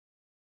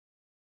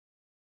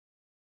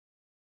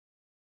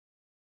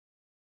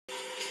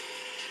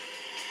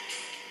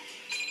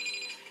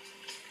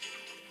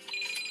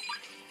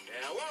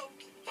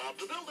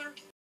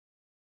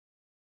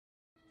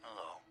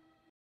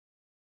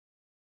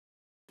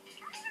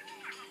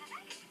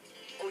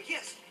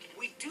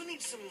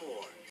some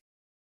more.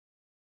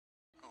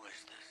 Who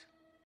is this?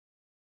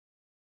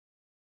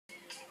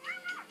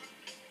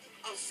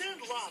 I'll send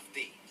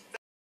Lofty.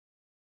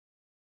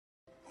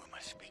 Who am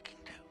I speaking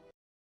to?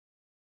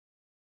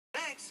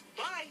 Thanks.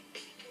 Bye.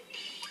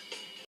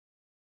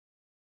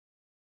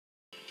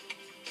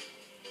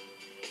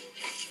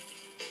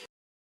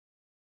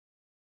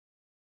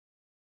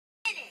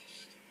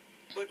 Finished.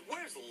 But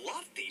where's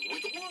Lofty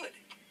with the wood?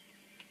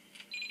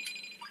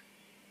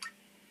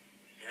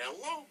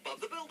 Hello, Bob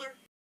the Builder.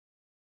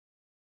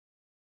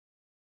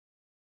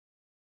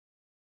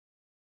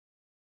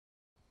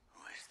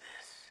 Who is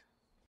this?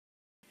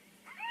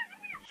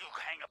 You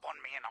hang up on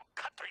me and I'll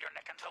cut through your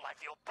neck until I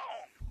feel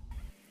bone.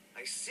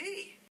 I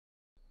see.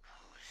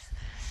 Who is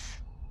this?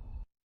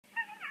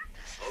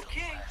 This is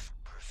Okay. the last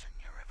person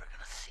you're ever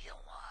gonna see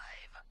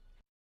alive.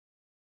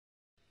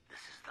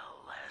 This is the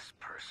last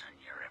person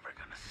you're ever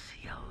gonna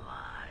see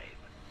alive.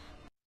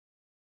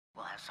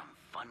 We'll have some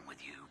fun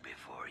with you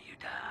before you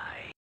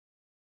die.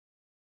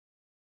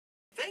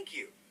 Thank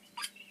you.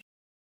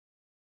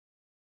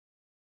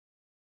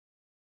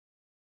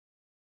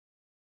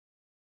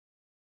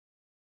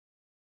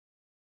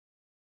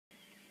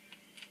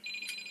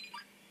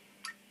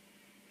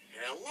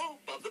 Hello,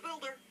 Bob the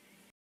Builder.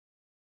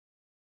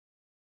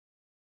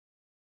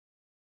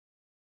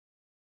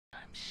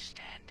 I'm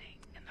standing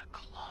in the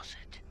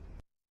closet.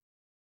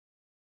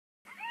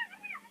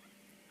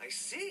 I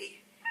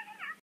see.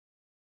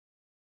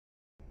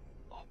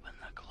 Open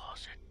the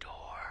closet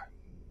door.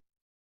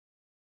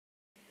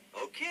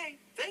 Okay,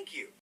 thank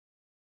you.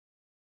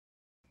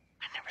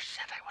 I never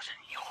said I was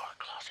in your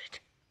closet.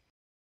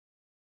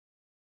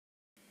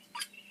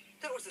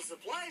 That was the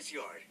supplies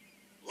yard.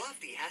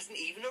 Lofty hasn't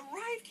even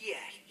arrived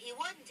yet. He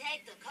wouldn't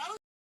take the coat.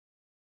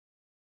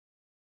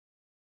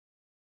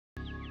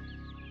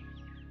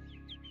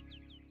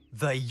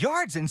 The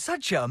yard's in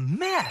such a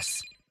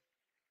mess.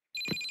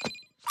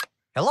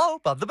 Hello,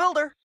 Bob the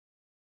Builder.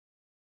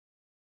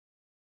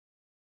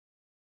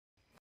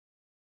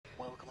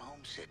 Welcome home,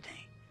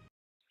 Sydney.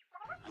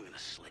 I'm gonna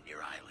slit your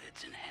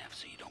eyelids in half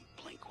so you don't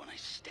blink when I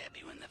stab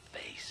you in the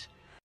face.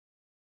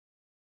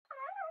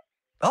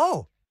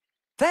 Oh,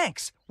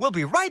 thanks. We'll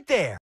be right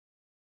there.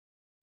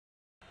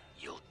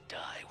 You'll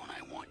die when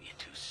I want you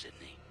to,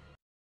 Sydney.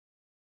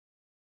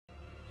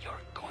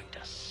 You're going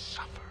to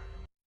suffer.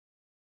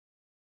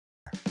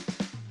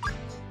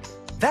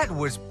 That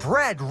was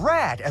Brad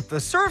Rat at the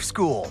surf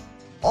school.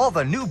 All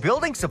the new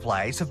building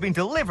supplies have been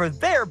delivered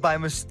there by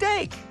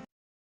mistake.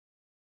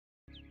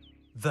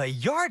 The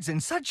yard's in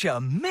such a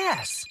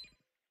mess.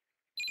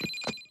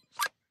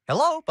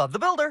 Hello, Bob the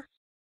Builder.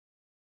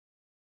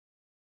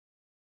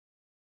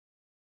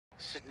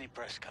 Sydney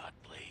Prescott,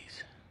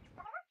 please.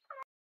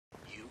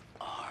 You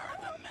are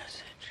the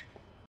message.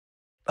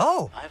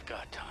 Oh, I've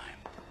got time.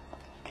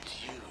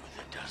 It's you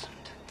that doesn't.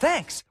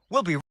 thanks.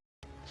 We'll be...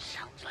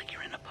 Sounds like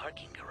you're in a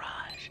parking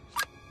garage.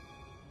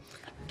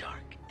 A dark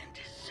and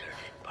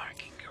deserted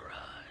parking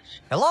garage.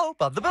 Hello,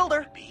 Bob the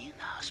Builder. To be in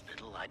the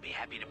hospital, I'd be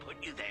happy to put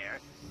you there.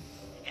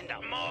 In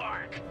the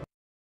morgue.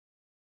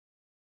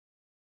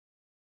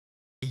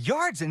 The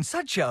yard's in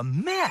such a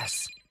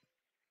mess.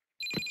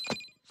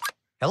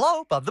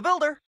 Hello, Bob the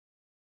Builder.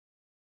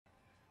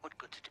 What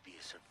good's it to be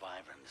a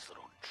survivor in this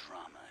little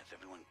drama if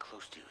everyone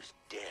close to you is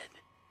dead?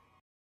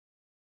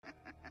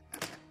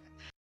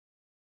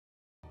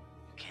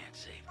 Can't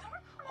save them.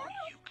 All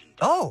you can do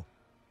Oh,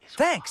 is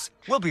thanks.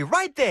 watch. We'll be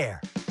right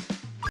there.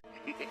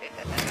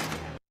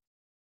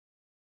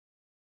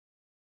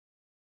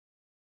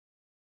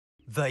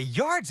 The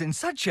yard's in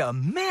such a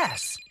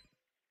mess.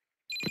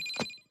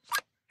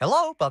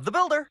 Hello, Bob the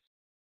Builder.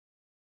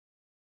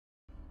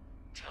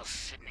 Tell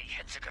Sydney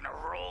heads are gonna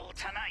roll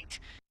tonight.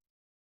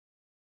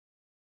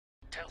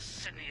 Tell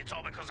Sydney it's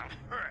all because of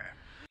her.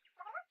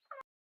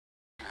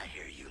 I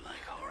hear you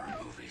like horror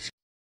movies.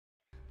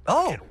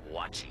 Oh, Get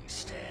watching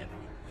stab.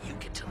 You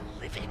get to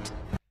live it.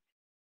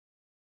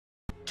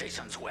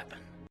 Jason's weapon.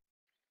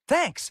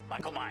 thanks.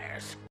 Michael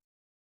Myers.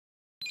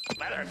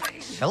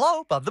 Leatherface.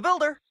 Hello, Bob the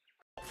Builder.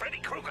 Freddy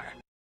Krueger.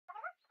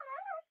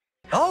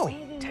 Oh,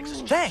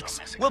 Texas Chainsaw thanks.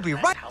 Massacre, We'll be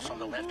That right... House on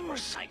the left, or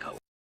Psycho.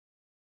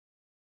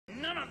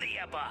 None of the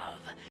above.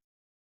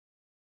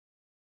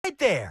 right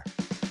there.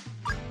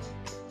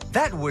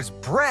 That was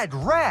Brad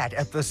Rat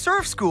at the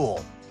surf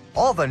school.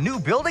 All the new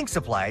building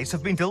supplies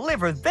have been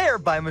delivered there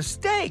by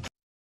mistake.